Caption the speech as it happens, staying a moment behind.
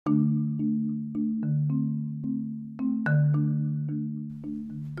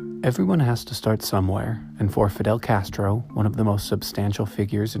Everyone has to start somewhere, and for Fidel Castro, one of the most substantial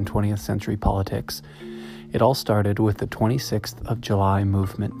figures in 20th century politics, it all started with the 26th of July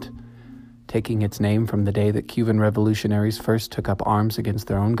movement. Taking its name from the day that Cuban revolutionaries first took up arms against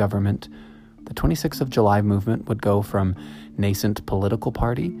their own government, the 26th of July movement would go from nascent political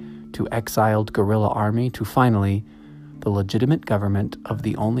party to exiled guerrilla army to finally the legitimate government of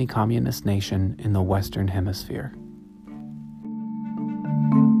the only communist nation in the Western Hemisphere.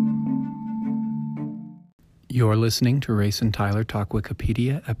 You're listening to Race and Tyler Talk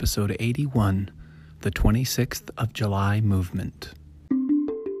Wikipedia, episode 81, the 26th of July movement.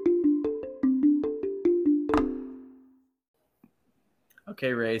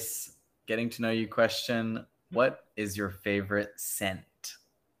 Okay, Race, getting to know you question. What is your favorite scent?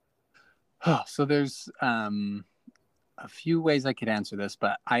 Oh, so there's a few ways I could answer this,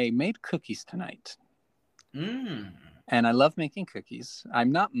 but I made cookies tonight. And I love making cookies.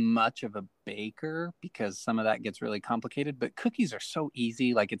 I'm not much of a baker because some of that gets really complicated, but cookies are so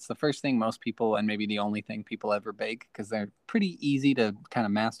easy. Like, it's the first thing most people, and maybe the only thing people ever bake, because they're pretty easy to kind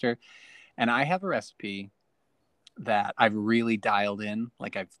of master. And I have a recipe that I've really dialed in.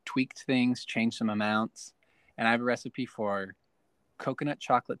 Like, I've tweaked things, changed some amounts, and I have a recipe for coconut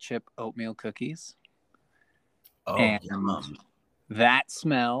chocolate chip oatmeal cookies. Oh, and yum. That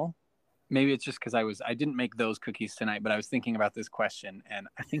smell, maybe it's just because I didn't make those cookies tonight, but I was thinking about this question, and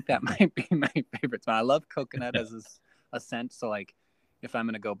I think that might be my favorite smell. I love coconut as a scent. So, like, if I'm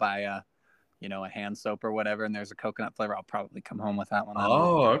going to go buy a hand soap or whatever, and there's a coconut flavor, I'll probably come home with that one.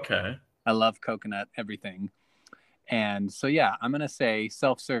 Oh, okay. I love coconut, everything. And so, yeah, I'm going to say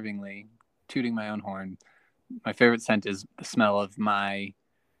self-servingly, tooting my own horn, my favorite scent is the smell of my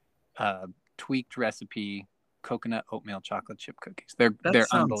tweaked recipe coconut oatmeal chocolate chip cookies. They're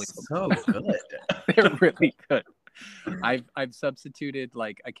unbelievable. So good. They're really good. I've substituted,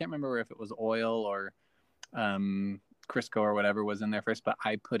 like, I can't remember if it was oil or Crisco or whatever was in there first, but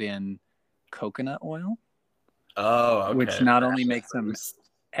I put in coconut oil. Oh, okay. Which not only makes them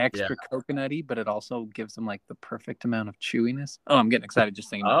extra coconutty, but it also gives them like the perfect amount of chewiness. Oh, I'm getting excited just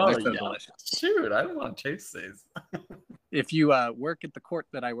thinking about it. They're so delicious. Shoot, I don't want to taste these. If you work at the court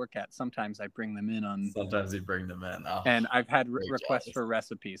that I work at, sometimes I bring them in on. Sometimes you bring them in. Oh, and I've had requests for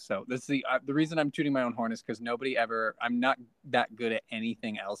recipes. So this is the reason I'm tooting my own horn is because I'm not that good at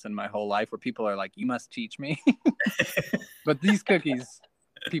anything else in my whole life where people are like, you must teach me. But these cookies,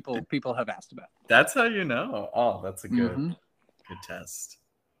 people have asked about. That's how you know. Oh, that's a good test.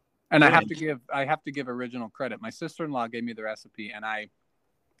 And I have to give original credit. My sister-in-law gave me the recipe, and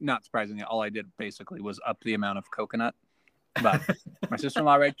not surprisingly, all I did basically was up the amount of coconut. But my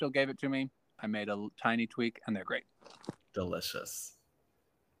sister-in-law Rachel gave it to me. I made a tiny tweak, and they're great. Delicious.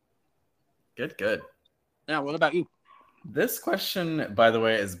 Good. Now, what about you? This question, by the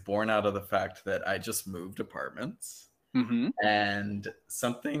way, is born out of the fact that I just moved apartments. And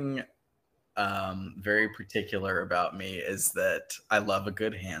something very particular about me is that I love a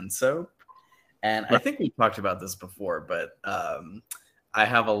good hand soap. And I think we talked about this before, but I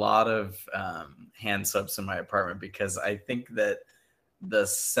have a lot of hand soaps in my apartment because I think that the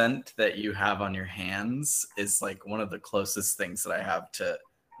scent that you have on your hands is like one of the closest things that I have to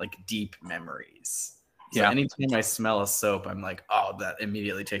like deep memories. So anytime I smell a soap, I'm like, oh, that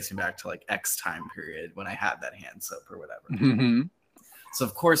immediately takes me back to like X time period when I had that hand soap or whatever. So,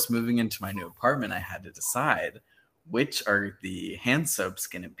 of course, moving into my new apartment, I had to decide which are the hand soaps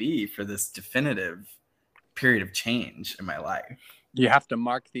going to be for this definitive period of change in my life. You have to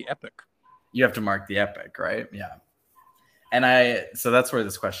mark the epic. You have to mark the epic, right? Yeah. And so that's where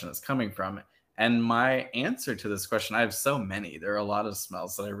this question is coming from. And my answer to this question, I have so many. There are a lot of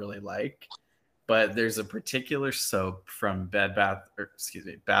smells that I really like. But there's a particular soap from Bath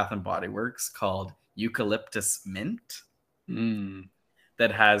and Body Works called Eucalyptus Mint.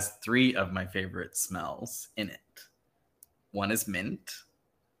 That has 3 of my favorite smells in it. One is mint,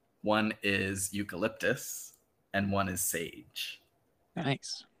 one is eucalyptus, and one is sage.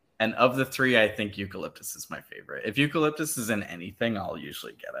 Nice. And of the 3, I think eucalyptus is my favorite. If eucalyptus is in anything, I'll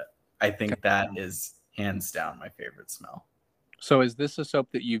usually get it. I think that is hands down my favorite smell. So is this a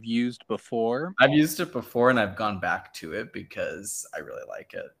soap that you've used before? I've used it before and I've gone back to it because I really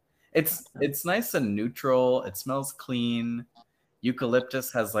like it. It's nice and neutral. It smells clean.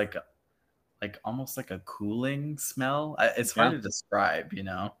 Eucalyptus has like almost like a cooling smell. It's hard to describe,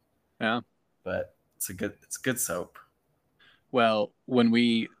 Yeah. But it's good soap. Well, when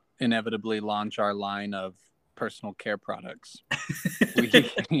we inevitably launch our line of personal care products,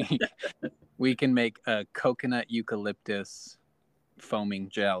 we can make a coconut eucalyptus foaming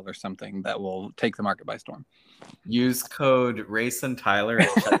gel or something that will take the market by storm. Use code RACEandTyler at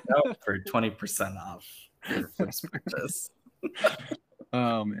checkout for 20% off your first purchase.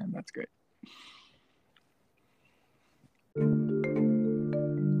 Oh man, that's great.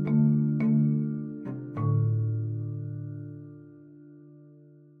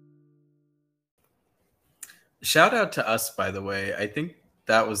 Shout out to us, by the way. I think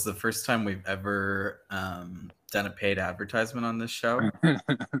that was the first time we've ever done a paid advertisement on this show.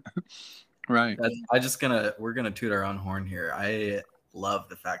 Right. We're gonna toot our own horn here. I love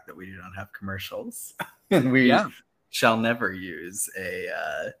the fact that we do not have commercials, and we shall never use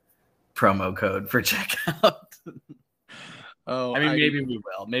a promo code for checkout. Oh, I mean, maybe we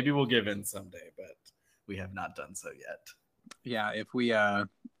will. Maybe we'll give in someday, but we have not done so yet. Yeah, if we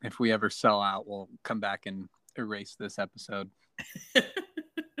ever sell out, we'll come back and erase this episode.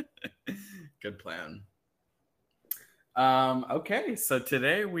 Good plan. Okay, so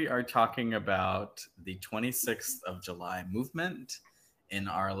today we are talking about the 26th of July movement in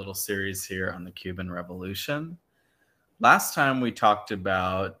our little series here on the Cuban Revolution. Last time we talked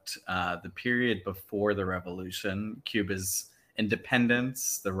about the period before the revolution, Cuba's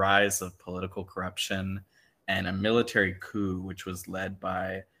independence, the rise of political corruption, and a military coup, which was led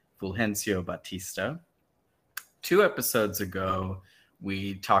by Fulgencio Batista. 2 episodes ago,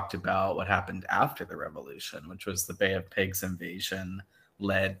 we talked about what happened after the revolution, which was the Bay of Pigs invasion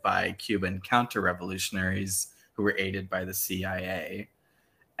led by Cuban counter-revolutionaries who were aided by the CIA.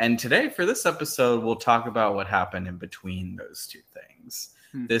 And today, for this episode, we'll talk about what happened in between those 2 things.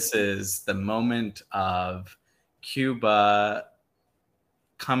 This is the moment of Cuba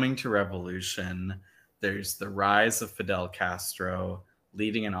coming to revolution. There's the rise of Fidel Castro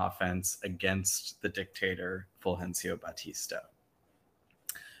leading an offense against the dictator Fulgencio Batista.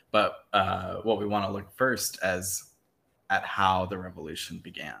 But what we want to look first at how the revolution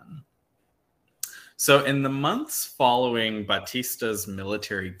began. So in the months following Batista's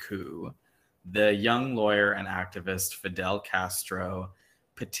military coup, the young lawyer and activist Fidel Castro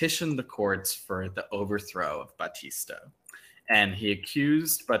petitioned the courts for the overthrow of Batista, and he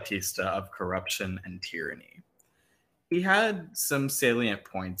accused Batista of corruption and tyranny. He had some salient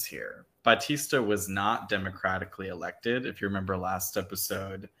points here. Batista was not democratically elected. If you remember last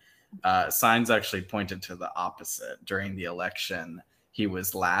episode, signs actually pointed to the opposite. During the election, he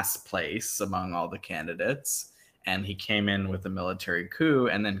was last place among all the candidates, and he came in with a military coup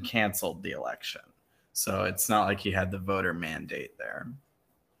and then canceled the election. So it's not like he had the voter mandate there.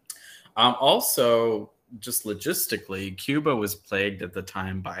 Also, just logistically, Cuba was plagued at the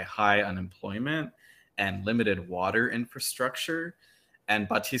time by high unemployment and limited water infrastructure, and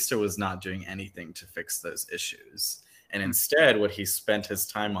Batista was not doing anything to fix those issues. And instead, what he spent his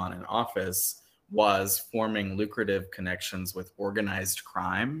time on in office was forming lucrative connections with organized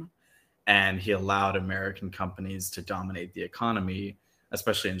crime, and he allowed American companies to dominate the economy,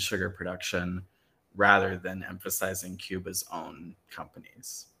 especially in sugar production, rather than emphasizing Cuba's own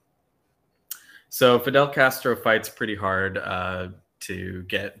companies. So Fidel Castro fights pretty hard to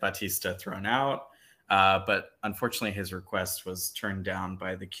get Batista thrown out, but unfortunately his request was turned down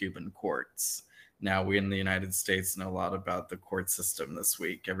by the Cuban courts. Now, we in the United States know a lot about the court system this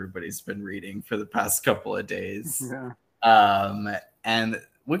week. Everybody's been reading for the past couple of days. Yeah. And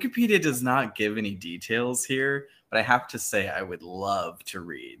Wikipedia does not give any details here, but I have to say I would love to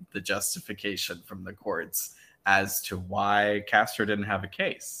read the justification from the courts as to why Castro didn't have a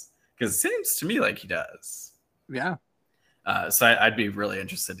case, because it seems to me like he does. Yeah. So I'd be really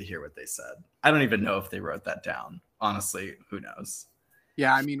interested to hear what they said. I don't even know if they wrote that down. Honestly, who knows?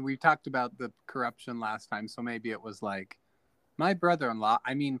 Yeah, I mean, we talked about the corruption last time, so maybe it was like, my brother-in-law,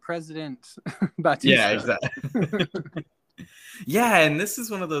 President Batista. Yeah, exactly. Yeah, and this is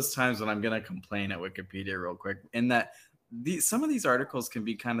one of those times when I'm going to complain at Wikipedia real quick, in that some of these articles can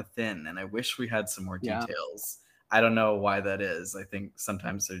be kind of thin, and I wish we had some more details. Yeah. I don't know why that is. I think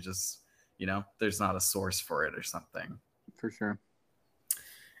sometimes they're just, there's not a source for it or something. For sure.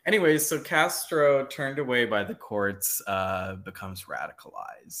 Anyways, so Castro, turned away by the courts, becomes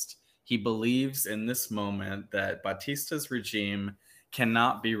radicalized. He believes in this moment that Batista's regime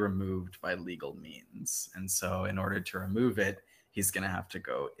cannot be removed by legal means. And so in order to remove it, he's going to have to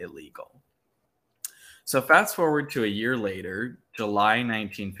go illegal. So fast forward to a year later, July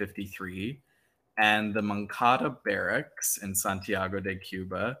 1953, and the Moncada Barracks in Santiago de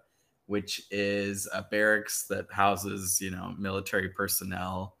Cuba, which is a barracks that houses, military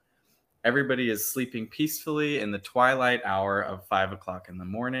personnel. Everybody is sleeping peacefully in the twilight hour of 5 o'clock in the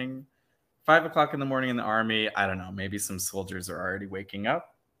morning. 5 o'clock in the morning in the army, I don't know, maybe some soldiers are already waking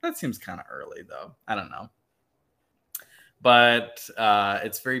up. That seems kind of early, though. I don't know. But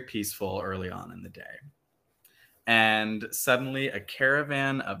it's very peaceful early on in the day. And suddenly a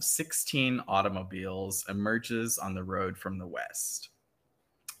caravan of 16 automobiles emerges on the road from the west.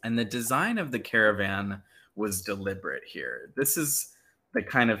 And the design of the caravan was deliberate here. This is the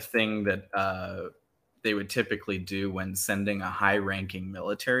kind of thing that they would typically do when sending a high-ranking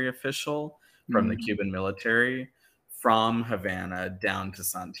military official from the Cuban military from Havana down to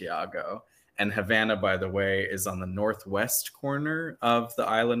Santiago. And Havana, by the way, is on the northwest corner of the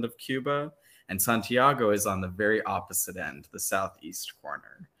island of Cuba, and Santiago is on the very opposite end, the southeast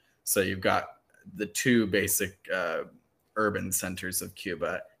corner. So you've got the two basic urban centers of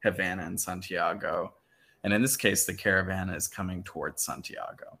Cuba, Havana and Santiago. And in this case, the caravan is coming towards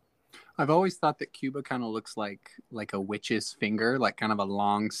Santiago. I've always thought that Cuba kind of looks like a witch's finger, like kind of a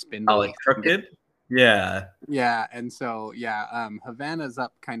long spindle. Oh, like crooked? Yeah. Yeah, and so Havana's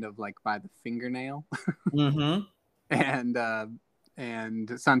up kind of like by the fingernail. And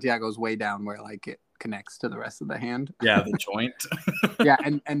Santiago's way down where like it connects to the rest of the hand. Yeah, the joint. Yeah,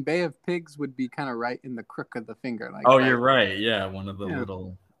 and Bay of Pigs would be kind of right in the crook of the finger. Like you're right. Yeah, one of the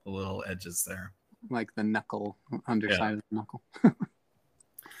little edges there. Like the knuckle, underside of the knuckle.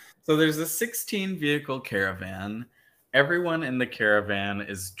 So there's a 16 vehicle caravan. Everyone in the caravan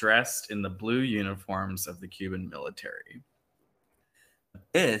is dressed in the blue uniforms of the Cuban military.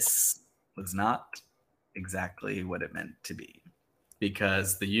 This was not exactly what it meant to be,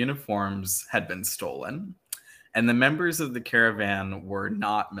 because the uniforms had been stolen, and the members of the caravan were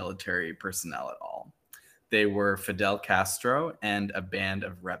not military personnel at all. They were Fidel Castro and a band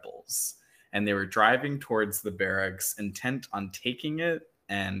of rebels, and they were driving towards the barracks intent on taking it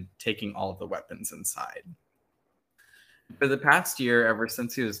and taking all of the weapons inside. For the past year, ever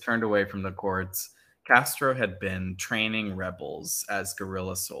since he was turned away from the courts, Castro had been training rebels as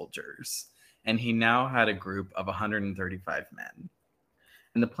guerrilla soldiers, and he now had a group of 135 men.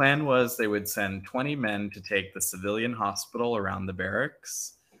 And the plan was they would send 20 men to take the civilian hospital around the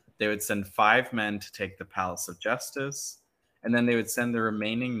barracks. They would send 5 men to take the Palace of Justice, and then they would send the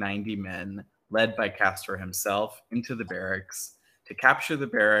remaining 90 men, led by Castro himself, into the barracks to capture the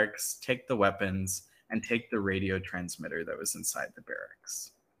barracks, take the weapons, and take the radio transmitter that was inside the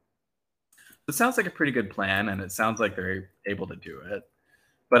barracks. It sounds like a pretty good plan, and it sounds like they're able to do it.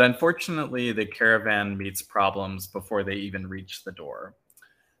 But unfortunately, the caravan meets problems before they even reach the door.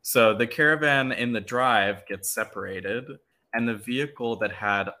 So the caravan in the drive gets separated, and the vehicle that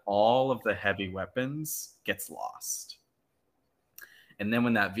had all of the heavy weapons gets lost. And then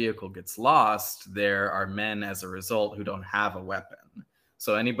when that vehicle gets lost, there are men as a result who don't have a weapon.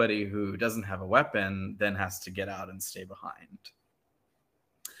 So anybody who doesn't have a weapon then has to get out and stay behind.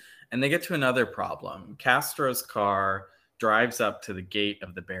 And they get to another problem. Castro's car drives up to the gate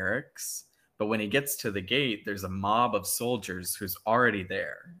of the barracks, but when he gets to the gate, there's a mob of soldiers who's already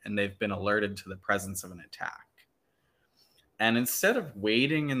there, and they've been alerted to the presence of an attack. And instead of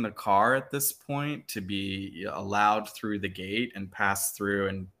waiting in the car at this point to be allowed through the gate and pass through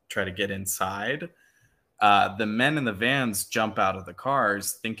and try to get inside, the men in the vans jump out of the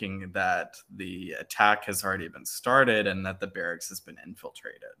cars thinking that the attack has already been started and that the barracks has been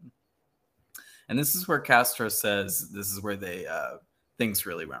infiltrated. And this is where Castro says this is where things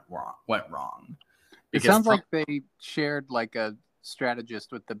really went wrong. It sounds like they shared like a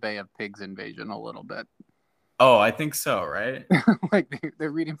strategist with the Bay of Pigs invasion a little bit. Oh, I think so, right? Like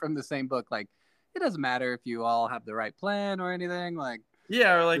they're reading from the same book. Like, it doesn't matter if you all have the right plan or anything. Like,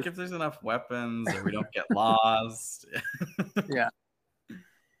 yeah, or like if there's enough weapons or we don't get lost. Yeah.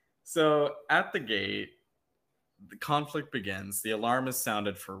 So at the gate, the conflict begins. The alarm is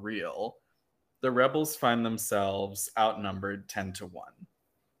sounded for real. The rebels find themselves outnumbered 10-1.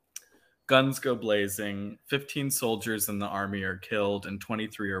 Guns go blazing. 15 soldiers in the army are killed and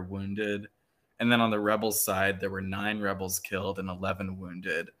 23 are wounded. And then on the rebels' side, there were 9 rebels killed and 11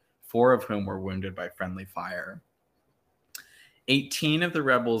 wounded, 4 of whom were wounded by friendly fire. 18 of the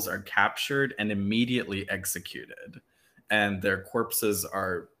rebels are captured and immediately executed, and their corpses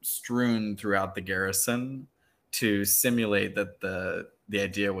are strewn throughout the garrison to simulate that the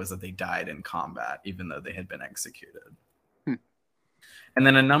idea was that they died in combat, even though they had been executed. And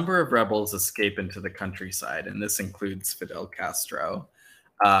then a number of rebels escape into the countryside, and this includes Fidel Castro.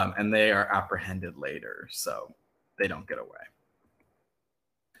 And they are apprehended later, so they don't get away.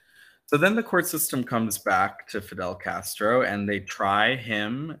 So then the court system comes back to Fidel Castro, and they try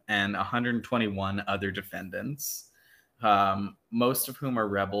him and 121 other defendants, most of whom are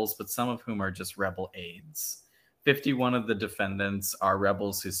rebels, but some of whom are just rebel aides. 51 of the defendants are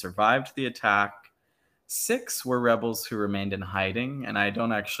rebels who survived the attack. 6 were rebels who remained in hiding, and I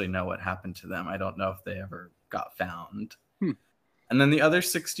don't actually know what happened to them. I don't know if they ever got found. And then the other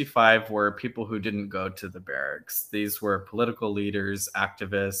 65 were people who didn't go to the barracks. These were political leaders,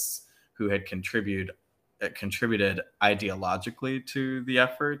 activists who had contributed ideologically to the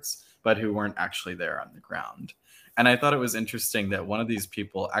efforts, but who weren't actually there on the ground. And I thought it was interesting that one of these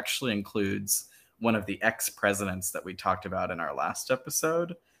people actually includes one of the ex-presidents that we talked about in our last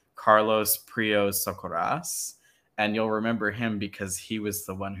episode, Carlos Prios Socorras. And you'll remember him because he was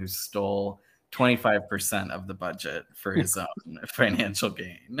the one who stole 25% of the budget for his own financial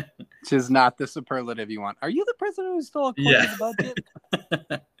gain. Which is not the superlative you want. Are you the president who stole a quarter of the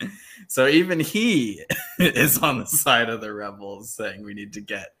budget? So even he is on the side of the rebels saying we need to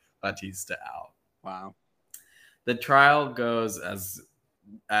get Batista out. Wow. The trial goes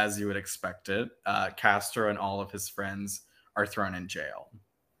as you would expect it. Castro and all of his friends are thrown in jail.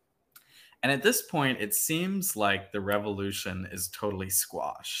 And at this point, it seems like the revolution is totally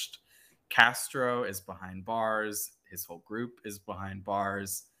squashed. Castro is behind bars, his whole group is behind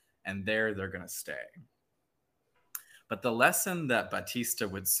bars, and they're going to stay. But the lesson that Batista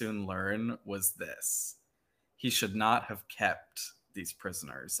would soon learn was this: he should not have kept these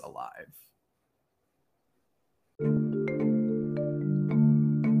prisoners alive.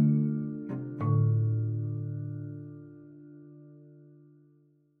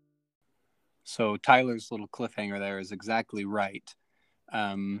 So Tyler's little cliffhanger there is exactly right.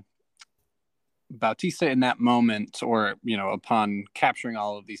 Bautista in that moment, or, upon capturing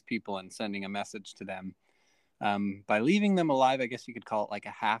all of these people and sending a message to them, by leaving them alive, I guess you could call it like a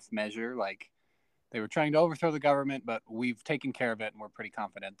half measure. Like, they were trying to overthrow the government, but we've taken care of it and we're pretty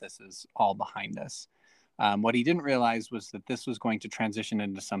confident this is all behind us. What he didn't realize was that this was going to transition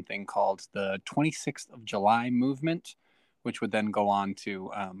into something called the 26th of July movement, which would then go on to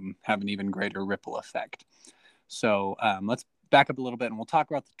have an even greater ripple effect. So let's back up a little bit and we'll talk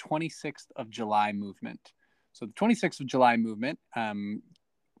about the 26th of July movement. So the 26th of July movement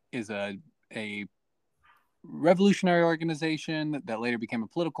is a revolutionary organization that later became a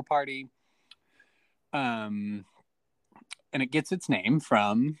political party. And it gets its name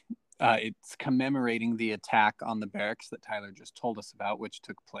from, it's commemorating the attack on the barracks that Tyler just told us about, which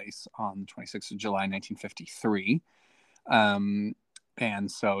took place on the 26th of July, 1953.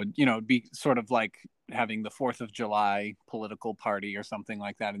 And so, it'd be sort of like having the 4th of July political party or something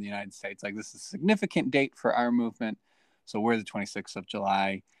like that in the United States. Like, this is a significant date for our movement. So we're the 26th of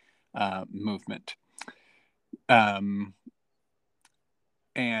July movement. And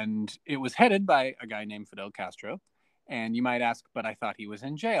it was headed by a guy named Fidel Castro. And you might ask, but I thought he was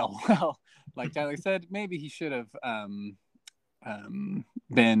in jail. Well, like Tyler said, maybe he should have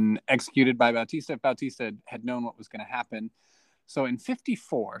been executed by Bautista if Bautista had known what was going to happen. So in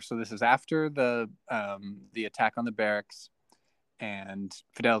 1954, so this is after the attack on the barracks, and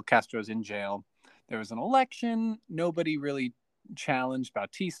Fidel Castro's in jail. There was an election. Nobody really challenged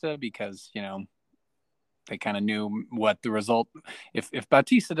Bautista because, they kind of knew what the result. If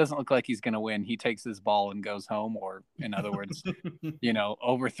Bautista doesn't look like he's going to win, he takes his ball and goes home, or in other words,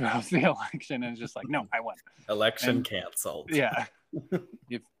 overthrows the election and is just like, no, I won. Election canceled. Yeah.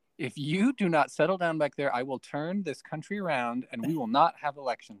 If you do not settle down back there, I will turn this country around and we will not have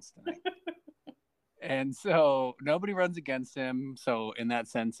elections tonight. And so nobody runs against him. So in that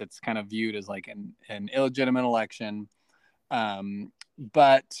sense, it's kind of viewed as like an illegitimate election.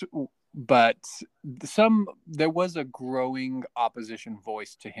 But there was a growing opposition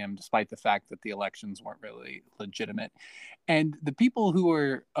voice to him, despite the fact that the elections weren't really legitimate. And the people who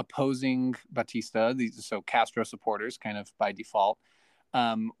were opposing Batista, so Castro supporters, kind of by default,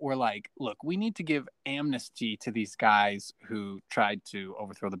 were like, look, we need to give amnesty to these guys who tried to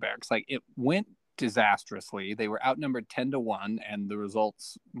overthrow the barracks. Like, it went disastrously. They were outnumbered 10-1, and the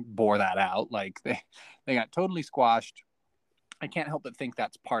results bore that out. Like, they got totally squashed. I can't help but think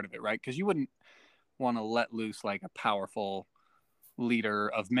that's part of it, right? Because you wouldn't want to let loose like a powerful leader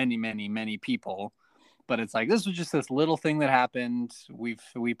of many, many, many people. But it's like, this was just this little thing that happened. We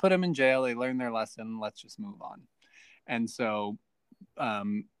put them in jail. They learned their lesson. Let's just move on. And so,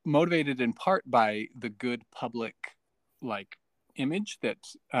 motivated in part by the good public like image that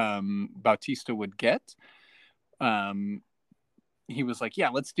Bautista would get, he was like, yeah,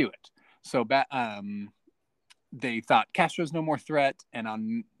 let's do it. So they thought Castro's no more threat, and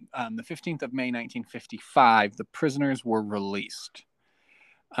on the 15th of May 1955, the prisoners were released.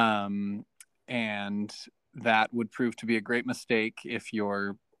 And that would prove to be a great mistake if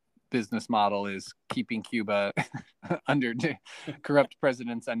your business model is keeping Cuba under corrupt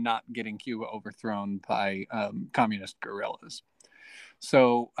presidents and not getting Cuba overthrown by communist guerrillas.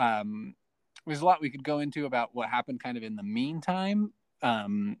 So there's a lot we could go into about what happened kind of in the meantime.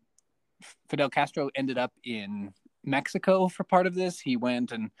 Fidel Castro ended up in Mexico for part of this. He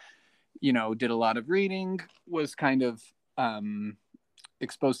went and, did a lot of reading, was kind of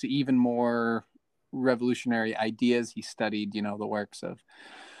exposed to even more revolutionary ideas. He studied, the works of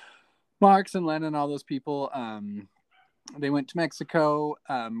Marx and Lenin, all those people. They went to Mexico.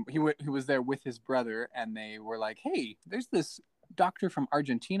 He was there with his brother, and they were like, hey, there's this doctor from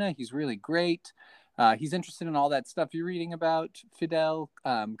Argentina. He's really great. He's interested in all that stuff you're reading about, Fidel.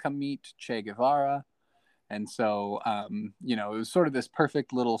 Come meet Che Guevara. And so, it was sort of this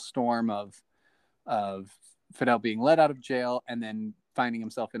perfect little storm of Fidel being let out of jail and then finding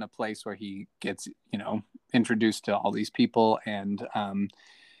himself in a place where he gets, introduced to all these people. And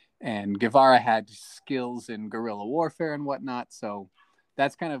Guevara had skills in guerrilla warfare and whatnot. So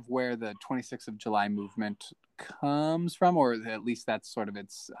that's kind of where the 26th of July movement comes from, or at least that's sort of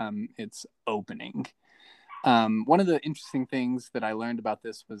its opening. One of the interesting things that I learned about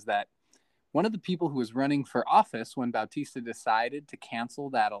this was that one of the people who was running for office when Bautista decided to cancel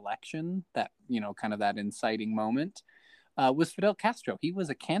that election, that, kind of that inciting moment, was Fidel Castro. He was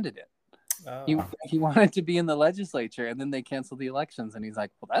a candidate. Oh. He wanted to be in the legislature, and then they canceled the elections, and he's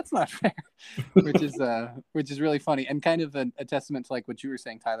like, well, that's not fair, which is really funny, and kind of a testament to like what you were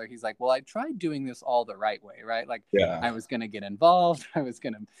saying, Tyler. He's like, well, I tried doing this all the right way, right? Like, I was going to get involved, I was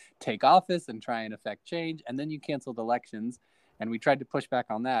going to take office and try and affect change, and then you canceled elections, and we tried to push back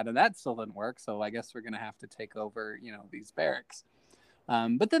on that, and that still didn't work, so I guess we're going to have to take over, these barracks.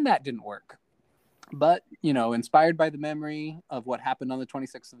 But then that didn't work. But, inspired by the memory of what happened on the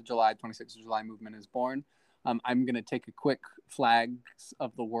 26th of July, 26th of July movement is born. I'm going to take a quick Flags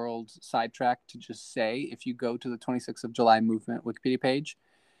of the World sidetrack to just say, if you go to the 26th of July movement Wikipedia page,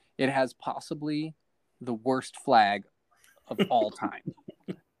 it has possibly the worst flag of all time.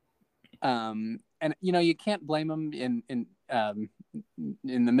 And, you can't blame them in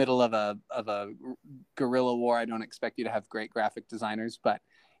the middle of a guerrilla war. I don't expect you to have great graphic designers, but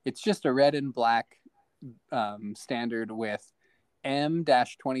it's just a red and black standard with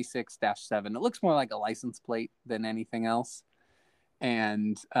M-26-7. It looks more like a license plate than anything else.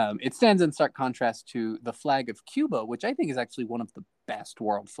 And it stands in stark contrast to the flag of Cuba, which I think is actually one of the best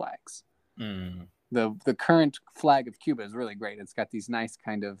world flags. Mm. The current flag of Cuba is really great. It's got these nice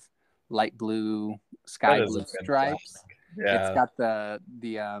kind of light blue, sky blue stripes. Yeah. It's got the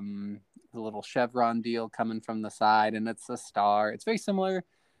little chevron deal coming from the side, and it's a star. It's very similar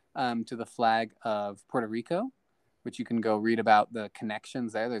to the flag of Puerto Rico, which you can go read about the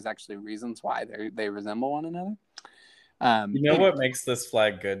connections there. There's actually reasons why they resemble one another. What makes this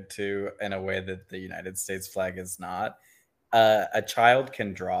flag good too, in a way that the United States flag is not? A child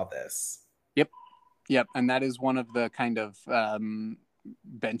can draw this. Yep, and that is one of the kind of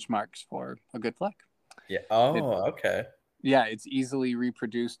benchmarks for a good flag. Yeah. Okay. Yeah, it's easily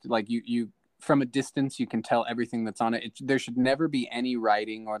reproduced. Like you from a distance, you can tell everything that's on it. There should never be any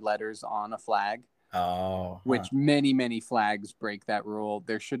writing or letters on a flag. Which many, many flags break that rule.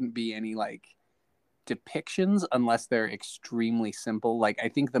 There shouldn't be any like depictions unless they're extremely simple. Like I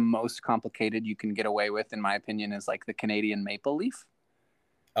think the most complicated you can get away with, in my opinion, is like the Canadian maple leaf.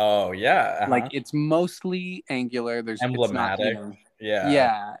 Oh yeah. Uh-huh. Like it's mostly angular. There's emblematic. It's not,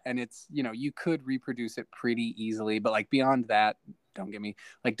 yeah. And it's, you could reproduce it pretty easily, but like beyond that, don't get me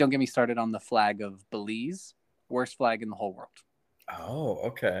started on the flag of Belize. Worst flag in the whole world. Oh,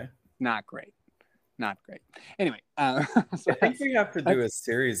 okay. Not great. Anyway, so I think we have to do a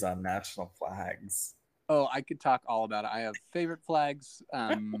series on national flags. Oh, I could talk all about it. I have favorite flags.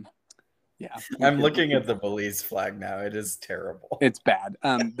 Yeah, I'm looking at the Belize flag now. It is terrible. It's bad.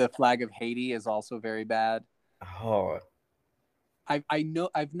 The flag of Haiti is also very bad. Oh,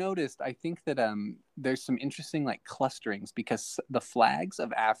 I've noticed. I think that there's some interesting like clusterings because the flags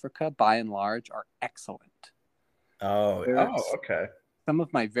of Africa, by and large, are excellent. Oh, okay. Some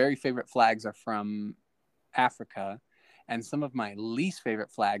of my very favorite flags are from Africa, and some of my least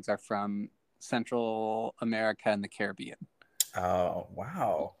favorite flags are from Central America and the Caribbean. Oh,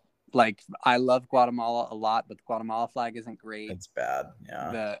 wow. Like, I love Guatemala a lot, but the Guatemala flag isn't great. It's bad,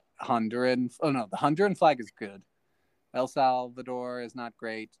 yeah. The Honduran flag is good. El Salvador is not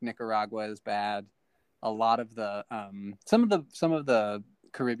great. Nicaragua is bad. A lot of the some of the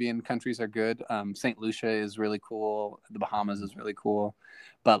Caribbean countries are good. St. Lucia is really cool. The Bahamas is really cool.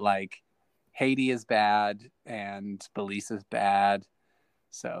 But like Haiti is bad and Belize is bad.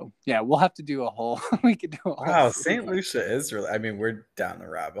 So yeah, we'll have to do a whole we could do a whole Wow, St. Lucia is really, I mean, we're down the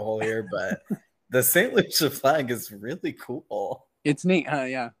rabbit hole here, but the St. Lucia flag is really cool. It's neat, huh?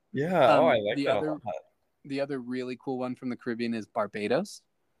 Yeah. Yeah. I like that a lot. The other really cool one from the Caribbean is Barbados.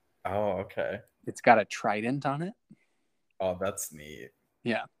 Oh, okay. It's got a trident on it. Oh, that's neat.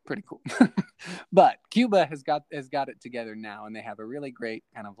 Yeah, pretty cool. But Cuba has got it together now, and they have a really great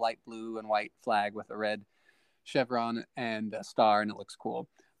kind of light blue and white flag with a red chevron and a star, and it looks cool.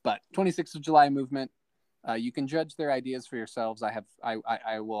 But 26th of July movement, you can judge their ideas for yourselves.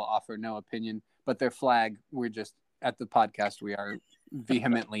 I will offer no opinion, but their flag, we're just at the podcast, we are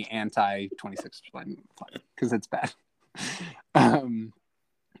vehemently anti 26th of July flag because it's bad.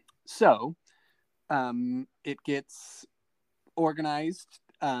 So it gets organized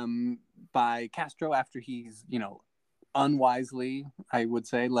by Castro after he's, unwisely, I would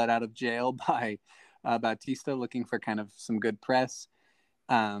say, let out of jail by Batista, looking for kind of some good press.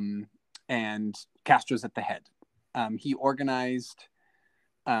 And Castro's at the head. He organized,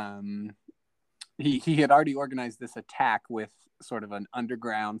 he had already organized this attack with sort of an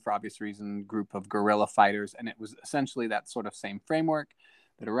underground, for obvious reason, group of guerrilla fighters. And it was essentially that sort of same framework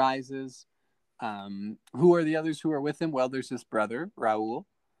that arises. Who are the others who are with him? Well, there's his brother, Raul.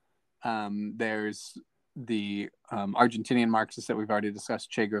 There's the Argentinian Marxist that we've already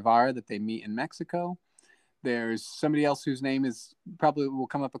discussed, Che Guevara, that they meet in Mexico. There's somebody else whose name is probably will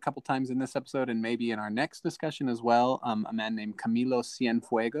come up a couple times in this episode and maybe in our next discussion as well, a man named Camilo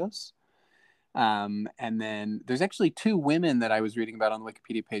Cienfuegos. And then there's actually two women that I was reading about on the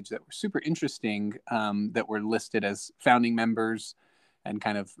Wikipedia page that were super interesting, that were listed as founding members and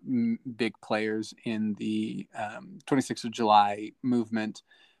kind of big players in the 26th of July movement.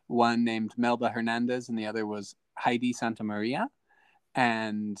 One named Melba Hernandez and the other was Heidi Santamaria.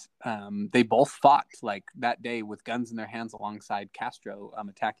 And they both fought like that day with guns in their hands alongside Castro,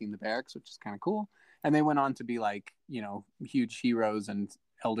 attacking the barracks, which is kind of cool. And they went on to be like, huge heroes and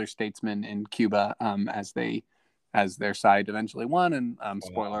elder statesmen in Cuba, as their side eventually won. And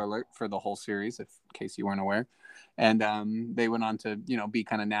spoiler alert for the whole series, in case you weren't aware. And they went on to, be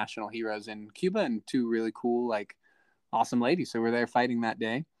kind of national heroes in Cuba, and two really cool, like awesome ladies who were there fighting that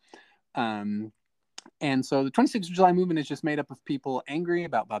day. And so the 26th of July movement is just made up of people angry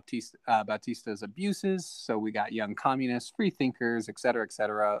about Batista's abuses. So we got young communists, free thinkers, et cetera,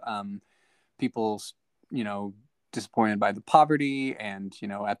 people, disappointed by the poverty and,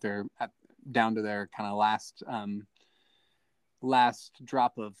 down to their kind of last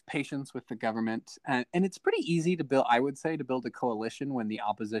drop of patience with the government. And it's pretty easy to build, I would say, to build a coalition when the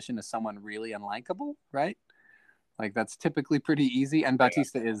opposition is someone really unlikable, right? Like that's typically pretty easy. And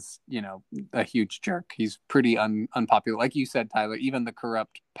Batista is, a huge jerk. He's pretty unpopular. Like you said, Tyler, even the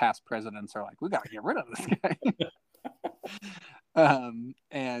corrupt past presidents are like, we got to get rid of this guy.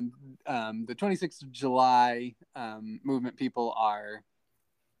 The 26th of July movement people are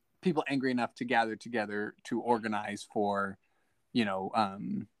people angry enough to gather together to organize for,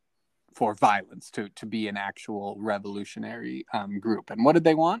 for violence, to be an actual revolutionary group. And what did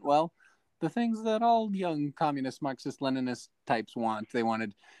they want? Well, the things that all young communist, Marxist, Leninist types want. They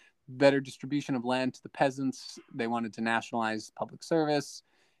wanted better distribution of land to the peasants. They wanted to nationalize public service,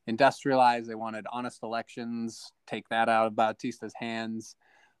 industrialize. They wanted honest elections, take that out of Batista's hands,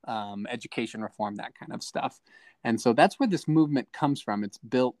 education reform, that kind of stuff. And so that's where this movement comes from. It's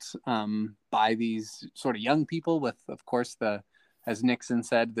built by these sort of young people with, of course, as Nixon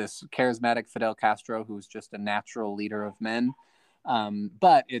said, this charismatic Fidel Castro, who's just a natural leader of men.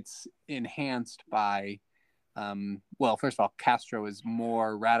 But it's enhanced by, first of all, Castro is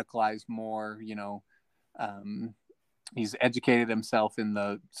more radicalized, more, he's educated himself in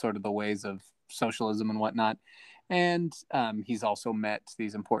the sort of the ways of socialism and whatnot. And he's also met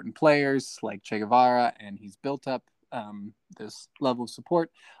these important players like Che Guevara, and he's built up this level of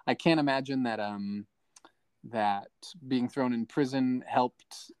support. I can't imagine that that being thrown in prison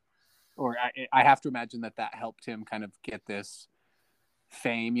helped, or I have to imagine that helped him kind of get this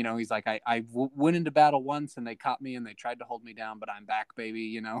fame. He's like, I went into battle once and they caught me and they tried to hold me down, but I'm back,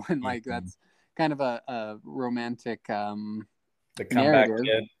 baby. And like that's kind of a romantic the comeback narrative.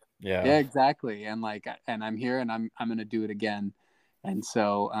 Kid. Yeah, exactly. And like, and I'm here and I'm gonna do it again. And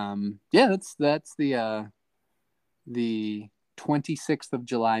so that's the 26th of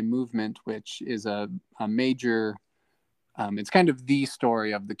July movement, which is a major it's kind of the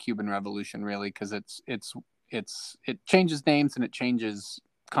story of the Cuban Revolution, really, because it changes names and it changes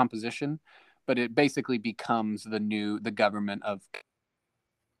composition, but it basically becomes the government of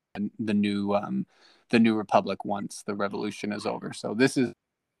the new republic once the revolution is over. So this is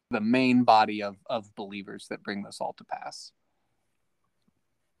the main body of believers that bring this all to pass.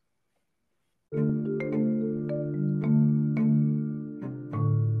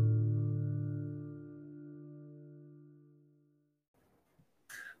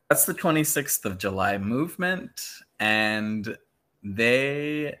 That's the 26th of July movement, and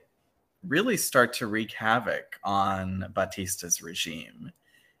they really start to wreak havoc on Batista's regime.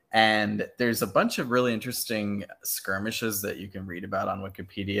 And there's a bunch of really interesting skirmishes that you can read about on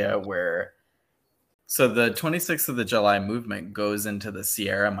Wikipedia where, so the 26th of the July movement goes into the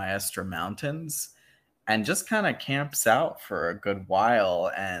Sierra Maestra Mountains and just kind of camps out for a good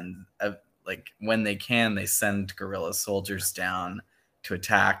while. And like when they can, they send guerrilla soldiers down to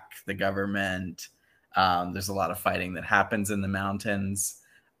attack the government. There's a lot of fighting that happens in the mountains.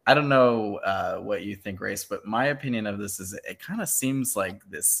 I don't know what you think, Race, but my opinion of this is it kind of seems like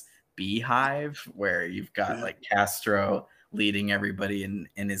this beehive where you've got like Castro leading everybody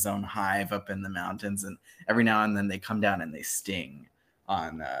in his own hive up in the mountains, and every now and then they come down and they sting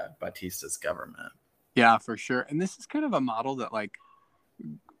on Batista's government. Yeah, for sure. And this is kind of a model that like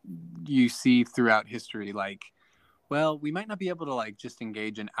you see throughout history. Like, well, we might not be able to like just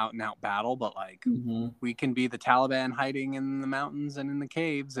engage in out and out battle, but like we can be the Taliban hiding in the mountains and in the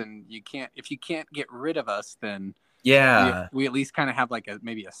caves, and if you can't get rid of us, then we at least kind of have like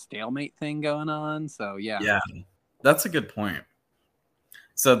maybe a stalemate thing going on. So yeah, that's a good point.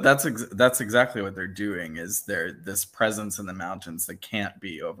 So that's exactly what they're doing, is they're this presence in the mountains that can't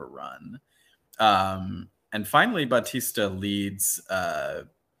be overrun. And finally, Batista leads a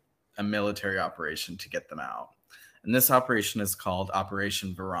military operation to get them out. And this operation is called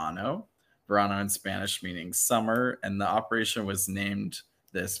Operation Verano. Verano in Spanish meaning summer. And the operation was named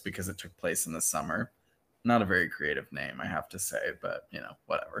this because it took place in the summer. Not a very creative name, I have to say, but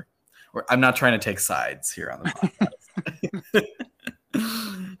whatever. I'm not trying to take sides here on the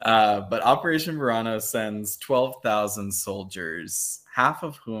podcast. But Operation Verano sends 12,000 soldiers, half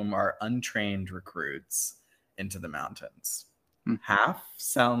of whom are untrained recruits, into the mountains. Half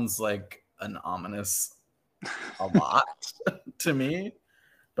sounds like an ominous a lot to me,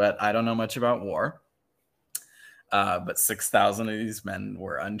 but I don't know much about war. But 6,000 of these men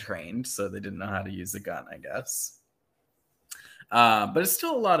were untrained, so they didn't know how to use a gun, I guess. But it's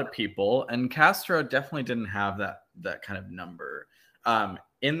still a lot of people, and Castro definitely didn't have that kind of number.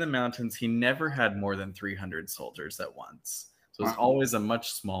 In the mountains, he never had more than 300 soldiers at once. So it's always a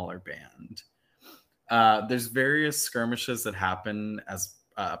much smaller band. There's various skirmishes that happen as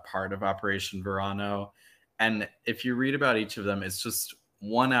part of Operation Verano. And if you read about each of them, it's just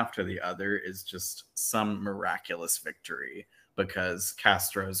one after the other is just some miraculous victory because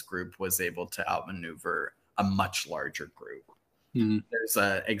Castro's group was able to outmaneuver a much larger group. There's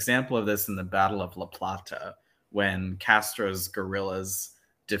an example of this in the Battle of La Plata, when Castro's guerrillas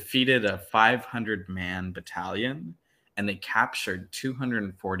defeated a 500-man battalion, and they captured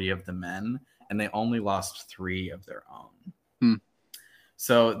 240 of the men, and they only lost 3 of their own.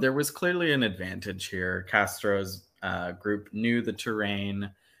 So there was clearly an advantage here. Castro's group knew the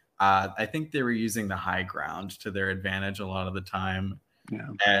terrain. I think they were using the high ground to their advantage a lot of the time. Yeah.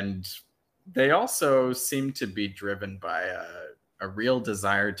 And they also seemed to be driven by a real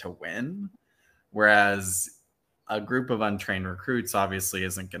desire to win, whereas a group of untrained recruits obviously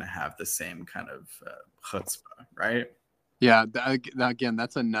isn't going to have the same kind of chutzpah, right? Yeah, again,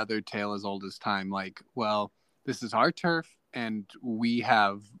 that's another tale as old as time. Like, well, this is our turf, and we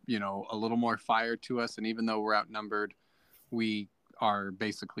have, a little more fire to us. And even though we're outnumbered, we are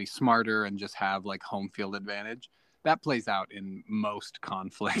basically smarter and just have like home field advantage. That plays out in most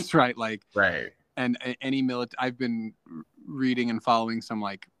conflicts, right? Like, right. And any I've been reading and following some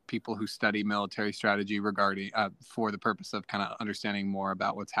like people who study military strategy regarding for the purpose of kind of understanding more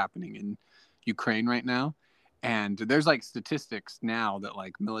about what's happening in Ukraine right now. And there's like statistics now that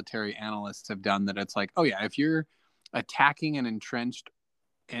like military analysts have done that it's like, oh yeah, if you're attacking an entrenched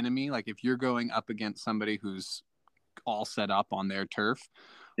enemy, like if you're going up against somebody who's all set up on their turf,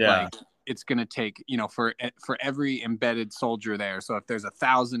 like it's going to take, for every embedded soldier there. So if there's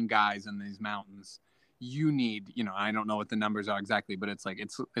 1,000 guys in these mountains, you need, I don't know what the numbers are exactly, but it's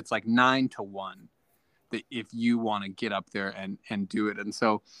like 9 to 1 that if you want to get up there and do it. And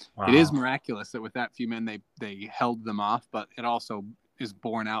so It is miraculous that with that few men, they held them off, but it also is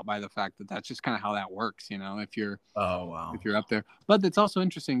borne out by the fact that that's just kind of how that works, if you're if you're up there. But it's also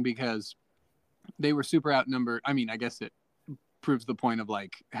interesting because they were super outnumbered. I mean, I guess it proves the point of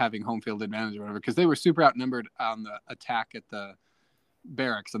like having home field advantage or whatever, because they were super outnumbered on the attack at the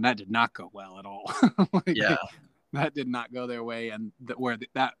barracks, and that did not go well at all. That did not go their way, and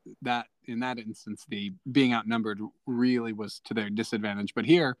that in that instance, the being outnumbered really was to their disadvantage. But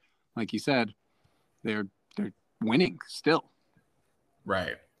here, like you said, they're winning still.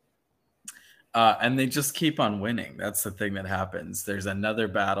 Right. And they just keep on winning. That's the thing that happens. There's another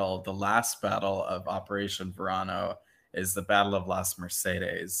battle. The last battle of Operation Verano is the Battle of Las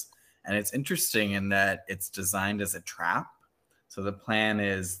Mercedes. And it's interesting in that it's designed as a trap. So the plan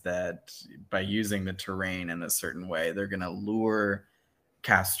is that by using the terrain in a certain way, they're going to lure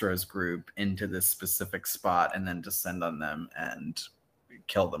Castro's group into this specific spot and then descend on them and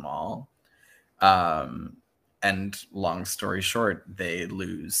kill them all. And long story short, they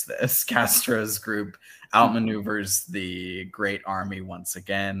lose this. Castro's group outmaneuvers the great army once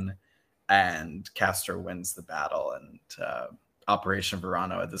again, and Castro wins the battle, and Operation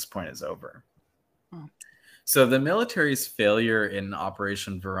Verano at this point is over. Oh. So the military's failure in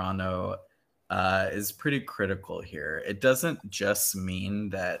Operation Verano is pretty critical here. It doesn't just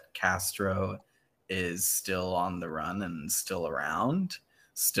mean that Castro is still on the run and still around,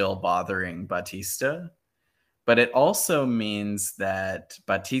 still bothering Batista, but it also means that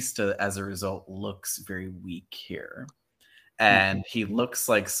Batista, as a result, looks very weak here. And he looks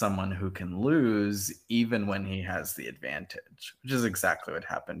like someone who can lose even when he has the advantage, which is exactly what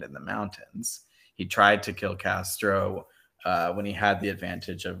happened in the mountains. He tried to kill Castro when he had the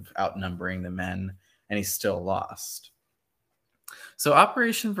advantage of outnumbering the men, and he still lost. So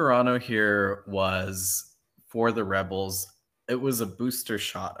Operation Verano here was, for the rebels, it was a booster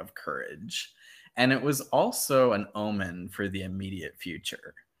shot of courage. And it was also an omen for the immediate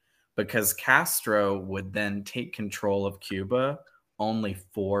future, because Castro would then take control of Cuba only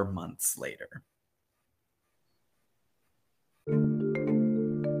 4 months later.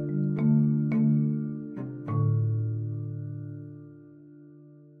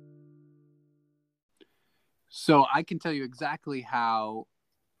 So I can tell you exactly how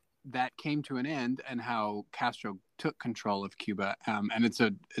that came to an end and how Castro took control of Cuba. And it's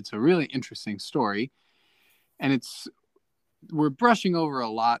a really interesting story. And we're brushing over a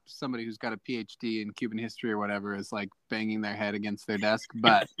lot. Somebody who's got a PhD in Cuban history or whatever is like banging their head against their desk.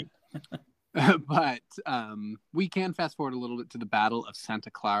 But we can fast forward a little bit to the Battle of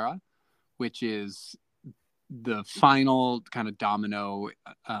Santa Clara, which is the final kind of domino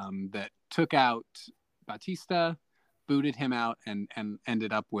that took out Batista, booted him out, and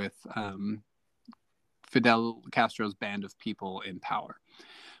ended up with Fidel Castro's band of people in power.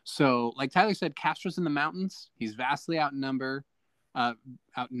 So, like Tyler said, Castro's in the mountains. He's vastly outnumbered, but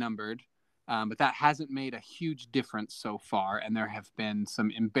that hasn't made a huge difference so far. And there have been some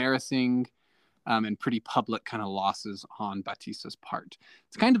embarrassing and pretty public kind of losses on Batista's part.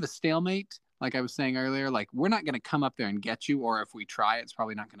 It's kind of a stalemate, like I was saying earlier. Like, we're not going to come up there and get you, or if we try, it's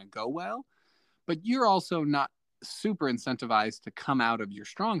probably not going to go well. But you're also not super incentivized to come out of your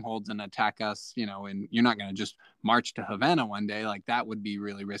strongholds and attack us, and you're not going to just march to Havana one day. Like, that would be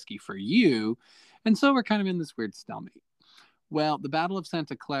really risky for you. And so we're kind of in this weird stalemate. Well, the Battle of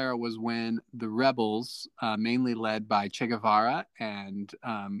Santa Clara was when the rebels, mainly led by Che Guevara and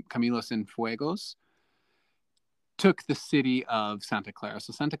Camilo Cienfuegos, took the city of Santa Clara.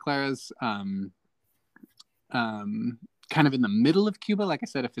 So Santa Clara's kind of in the middle of Cuba. Like I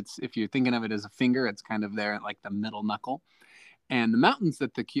said, if you're thinking of it as a finger, it's kind of there at like the middle knuckle. And the mountains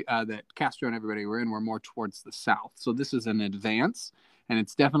that that Castro and everybody were in were more towards the south. So this is an advance, and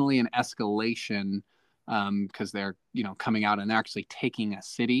it's definitely an escalation because they're coming out and they're actually taking a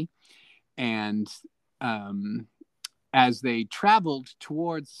city. And as they traveled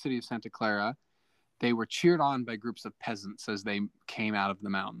towards the city of Santa Clara, they were cheered on by groups of peasants as they came out of the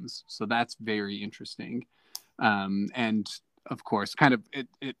mountains. So that's very interesting. And of course, kind of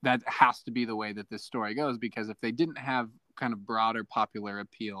that has to be the way that this story goes, because if they didn't have kind of broader popular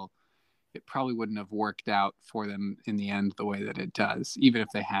appeal, it probably wouldn't have worked out for them in the end the way that it does, even if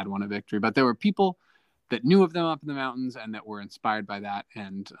they had won a victory. But there were people that knew of them up in the mountains and that were inspired by that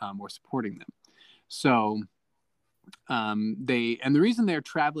and were supporting them. So the reason they're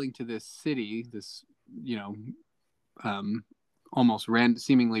traveling to this city, this almost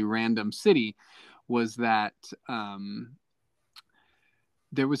seemingly random city, was that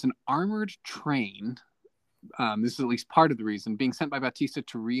there was an armored train. This is at least part of the reason, being sent by Batista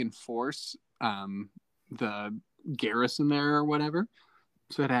to reinforce the garrison there or whatever.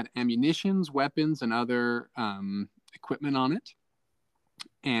 So it had ammunitions, weapons, and other equipment on it.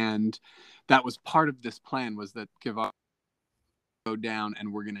 And that was part of this plan, was that Guevara go down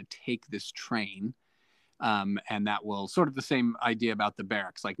and we're going to take this train. And that will sort of the same idea about the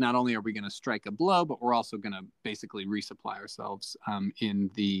barracks. Like, not only are we going to strike a blow, but we're also going to basically resupply ourselves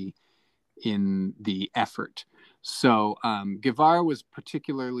in the effort. So Guevara was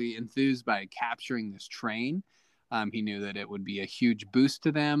particularly enthused by capturing this train. He knew that it would be a huge boost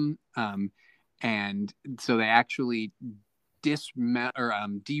to them. And so they actually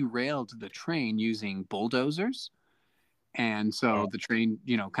derailed the train using bulldozers. And so the train,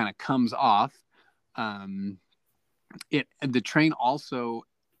 kind of comes off. The train also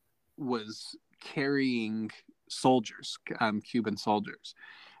was carrying soldiers, Cuban soldiers.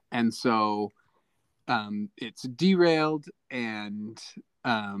 And so it's derailed, and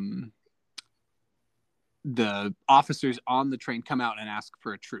the officers on the train come out and ask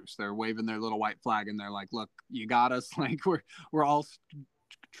for a truce. They're waving their little white flag, and they're like, look, you got us. Like, we're all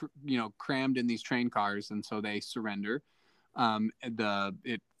crammed in these train cars. And so they surrender.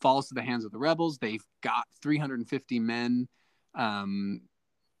 It falls to the hands of the rebels. They've got 350 men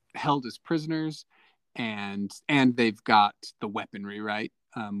held as prisoners, and they've got the weaponry, right?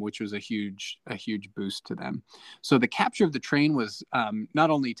 Which was a huge boost to them. So the capture of the train was not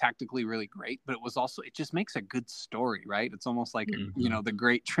only tactically really great, but it just makes a good story, right? It's almost like the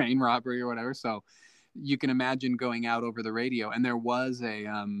great train robbery or whatever. So you can imagine going out over the radio, and there was a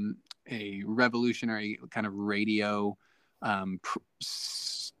revolutionary kind of radio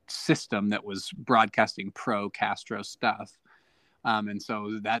system that was broadcasting pro-Castro stuff, and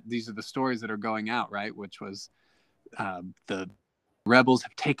so these are the stories that are going out, right? Which was the rebels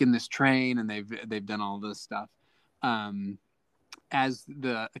have taken this train, and they've done all this stuff. As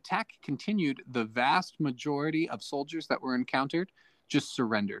the attack continued, the vast majority of soldiers that were encountered just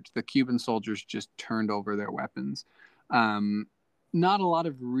surrendered. The Cuban soldiers just turned over their weapons. Not a lot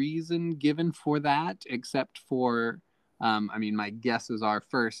of reason given for that, except for, my guesses are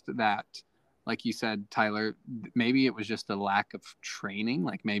first that, like you said, Tyler, maybe it was just a lack of training.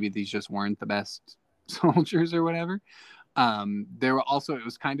 Like maybe these just weren't the best soldiers or whatever. It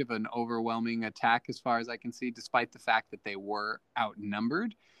was kind of an overwhelming attack as far as I can see, despite the fact that they were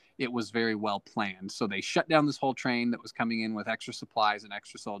outnumbered. It was very well planned. So they shut down this whole train that was coming in with extra supplies and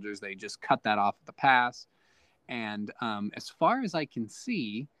extra soldiers. They just cut that off at the pass. And as far as I can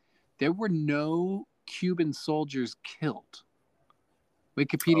see, there were no Cuban soldiers killed.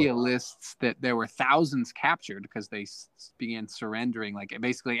 Wikipedia lists that there were thousands captured because they began surrendering. Like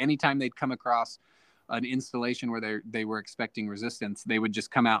basically anytime they'd come across an installation where they were expecting resistance, they would just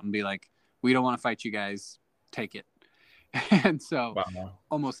come out and be like, we don't want to fight you guys, take it. And so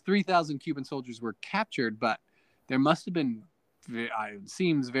almost 3,000 Cuban soldiers were captured, but there must have been,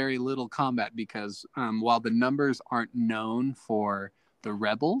 seems very little combat because while the numbers aren't known for the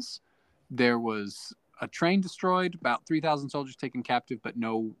rebels, there was a train destroyed, about 3,000 soldiers taken captive, but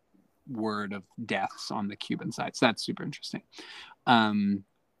no word of deaths on the Cuban side. So that's super interesting. And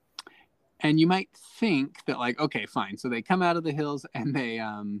you might think that like, okay, fine. So they come out of the hills and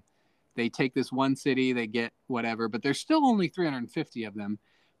they take this one city, they get whatever, but there's still only 350 of them.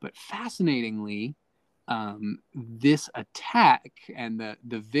 But fascinatingly, this attack and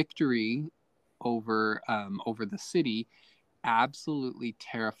the victory over the city absolutely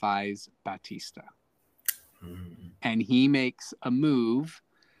terrifies Batista. Mm-hmm. And he makes a move,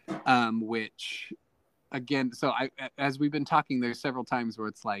 which again, so as we've been talking, there's several times where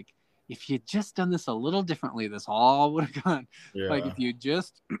it's like, if you'd just done this a little differently, this all would have gone. Yeah. Like if you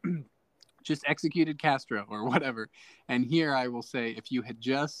just executed Castro or whatever. And here I will say, if you had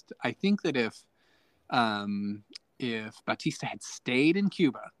I think that if Batista had stayed in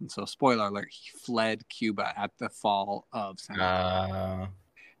Cuba, and so spoiler alert, he fled Cuba at the fall of San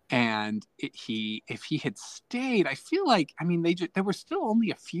and if he had stayed, I feel like, there were still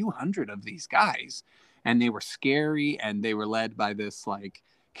only a few hundred of these guys, and they were scary, and they were led by this like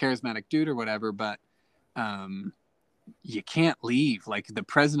charismatic dude or whatever, but you can't leave. Like the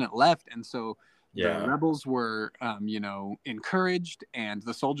president left, and so the rebels were encouraged, and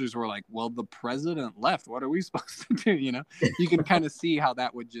the soldiers were like, well, the president left, what are we supposed to do? You can kind of see how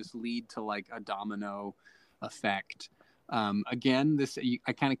that would just lead to like a domino effect. Again,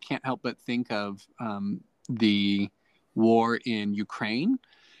 I kind of can't help but think of the war in Ukraine.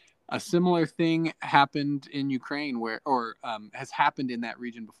 A similar thing happened in Ukraine has happened in that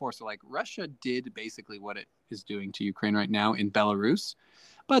region before. So like Russia did basically what it is doing to Ukraine right now in Belarus,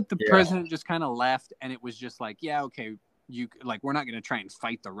 but the president just kind of left, and it was just like, yeah, okay, we're not going to try and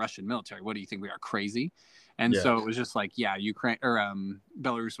fight the Russian military. What do you think? We are crazy. And so it was just like, Ukraine or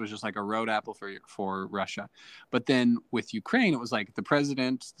Belarus was just like a road apple for Russia. But then with Ukraine, it was like the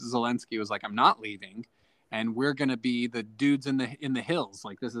president Zelensky was like, I'm not leaving, and we're going to be the dudes in the hills.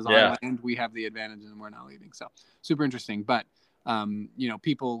 Like this is our land. We have the advantage, and we're not leaving. So super interesting. But a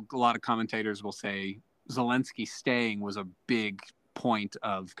lot of commentators will say Zelensky staying was a big point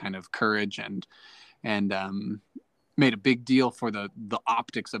of kind of courage and made a big deal for the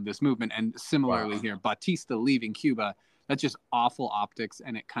optics of this movement. And similarly here, Batista leaving Cuba, that's just awful optics,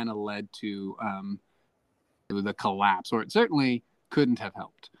 and it kind of led to the collapse, or it certainly couldn't have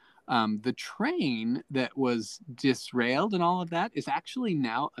helped. The train that was disrailed and all of that is actually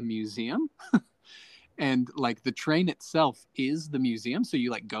now a museum. And like the train itself is the museum. So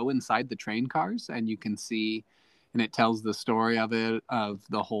you like go inside the train cars and you can see, and it tells the story of it, of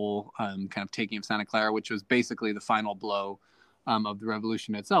the whole kind of taking of Santa Clara, which was basically the final blow of the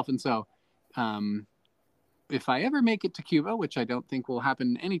revolution itself. And so if I ever make it to Cuba, which I don't think will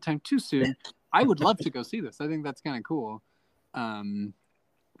happen anytime too soon, I would love to go see this. I think that's kind of cool.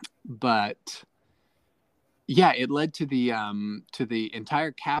 But yeah, it led to the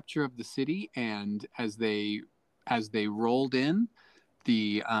entire capture of the city, and as they rolled in,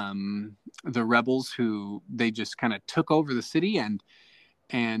 the rebels who they just kind of took over the city,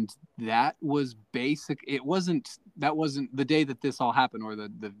 and that was basic. That wasn't the day that this all happened, or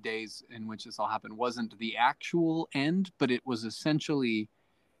the days in which this all happened wasn't the actual end, but it was essentially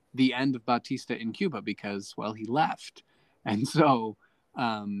the end of Batista in Cuba, because, well, he left. And so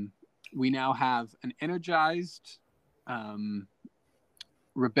we now have an energized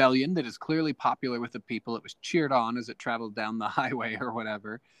rebellion that is clearly popular with the people. It was cheered on as it traveled down the highway or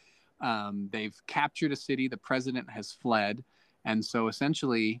whatever. They've captured a city. The president has fled. And so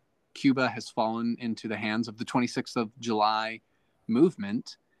essentially Cuba has fallen into the hands of the 26th of July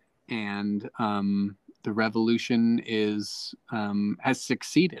movement. And the revolution has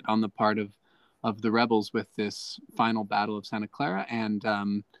succeeded on the part of the rebels with this final battle of Santa Clara. And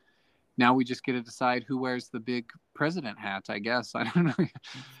now we just get to decide who wears the big president hat, I guess. I don't know.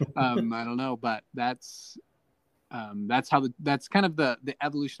 I don't know, but that's kind of the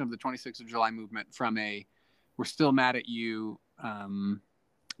evolution of the 26th of July movement from a "we're still mad at you"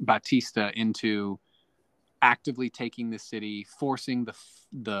 Batista into actively taking the city, forcing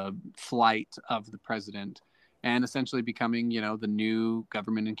the flight of the president, and essentially becoming, the new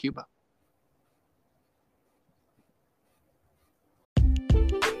government in Cuba.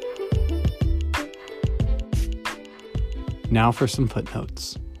 Now for some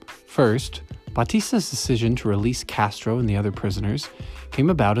footnotes. First, Batista's decision to release Castro and the other prisoners came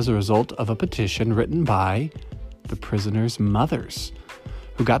about as a result of a petition written by the prisoners' mothers,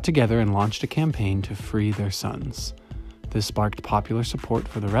 who got together and launched a campaign to free their sons. This sparked popular support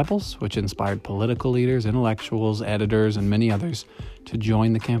for the rebels, which inspired political leaders, intellectuals, editors, and many others to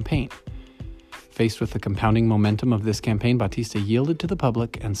join the campaign. Faced with the compounding momentum of this campaign, Batista yielded to the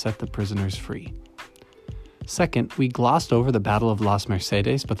public and set the prisoners free. Second, we glossed over the Battle of Las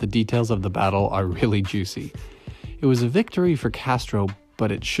Mercedes, but the details of the battle are really juicy. It was a victory for Castro,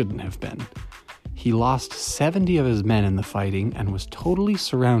 but it shouldn't have been. He lost 70 of his men in the fighting and was totally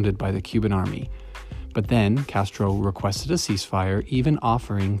surrounded by the Cuban army. But then Castro requested a ceasefire, even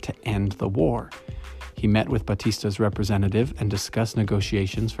offering to end the war. He met with Batista's representative and discussed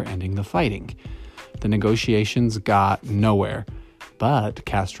negotiations for ending the fighting. The negotiations got nowhere, but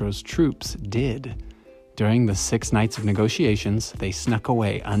Castro's troops did. During the 6 nights of negotiations, they snuck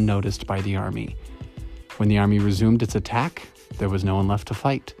away unnoticed by the army. When the army resumed its attack, there was no one left to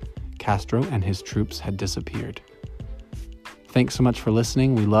fight. Castro and his troops had disappeared. Thanks so much for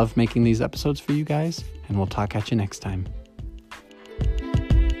listening. We love making these episodes for you guys, and we'll talk at you next time.